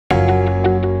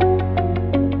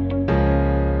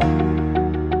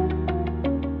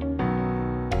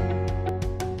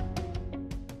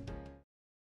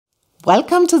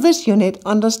Welcome to this unit,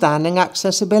 Understanding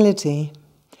Accessibility.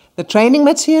 The training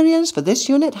materials for this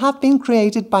unit have been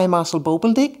created by Marcel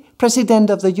Bobeldijk,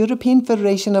 President of the European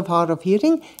Federation of Hard of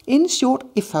Hearing, in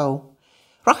short IFHO,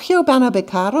 Rocío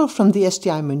Bernabé from the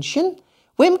STI München,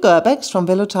 Wim Gerbex from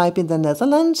Velotype in the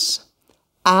Netherlands,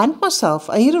 and myself,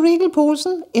 Aida Regel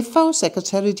Poulsen, IFHO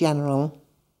Secretary General.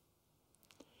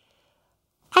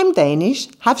 I'm Danish,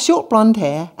 have short blonde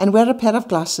hair and wear a pair of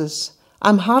glasses.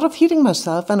 I'm hard of hearing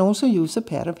myself and also use a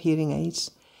pair of hearing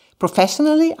aids.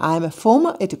 Professionally, I am a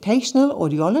former educational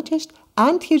audiologist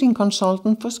and hearing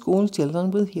consultant for school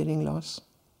children with hearing loss.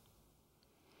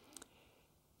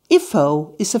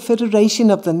 IFHO is a federation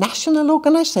of the national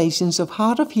organizations of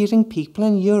hard of hearing people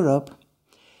in Europe.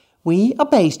 We are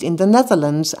based in the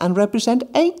Netherlands and represent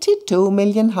 82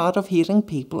 million hard of hearing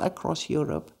people across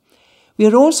Europe. We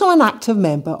are also an active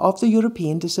member of the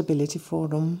European Disability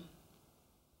Forum.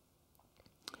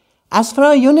 As for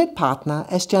our unit partner,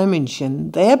 STI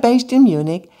München, they are based in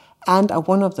Munich and are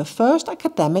one of the first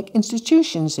academic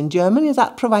institutions in Germany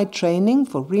that provide training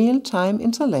for real-time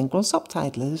interlingual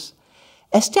subtitlers.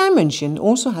 STI München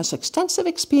also has extensive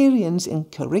experience in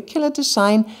curricular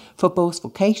design for both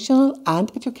vocational and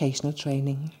educational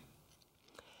training.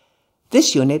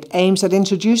 This unit aims at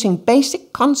introducing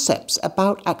basic concepts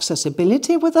about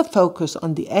accessibility with a focus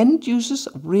on the end users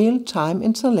of real-time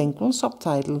interlingual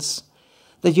subtitles.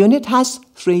 The unit has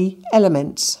 3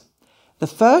 elements. The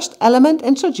first element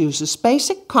introduces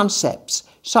basic concepts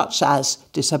such as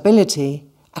disability,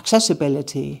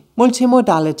 accessibility,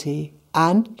 multimodality,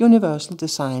 and universal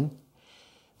design.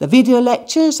 The video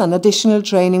lectures and additional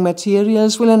training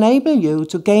materials will enable you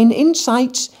to gain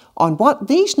insights on what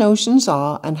these notions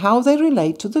are and how they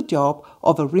relate to the job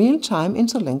of a real-time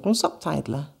interlingual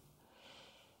subtitler.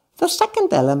 The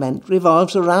second element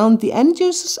revolves around the end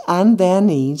users and their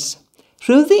needs.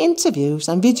 Through the interviews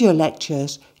and video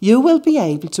lectures, you will be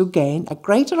able to gain a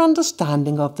greater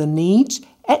understanding of the needs,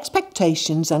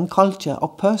 expectations and culture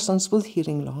of persons with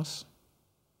hearing loss.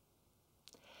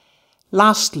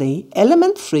 Lastly,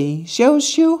 Element 3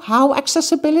 shows you how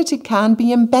accessibility can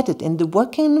be embedded in the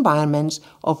working environments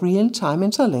of real-time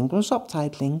interlingual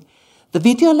subtitling. The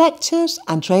video lectures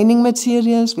and training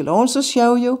materials will also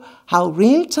show you how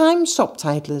real-time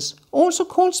subtitlers, also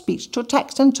called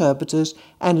speech-to-text interpreters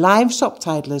and live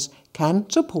subtitlers, can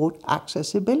support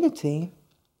accessibility.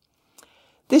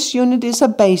 This unit is a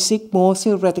basic, more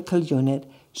theoretical unit,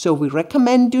 so we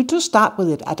recommend you to start with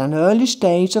it at an early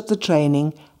stage of the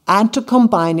training and to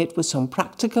combine it with some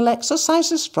practical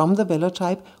exercises from the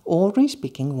Velotype or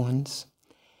re-speaking ones.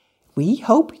 We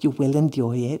hope you will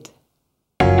enjoy it.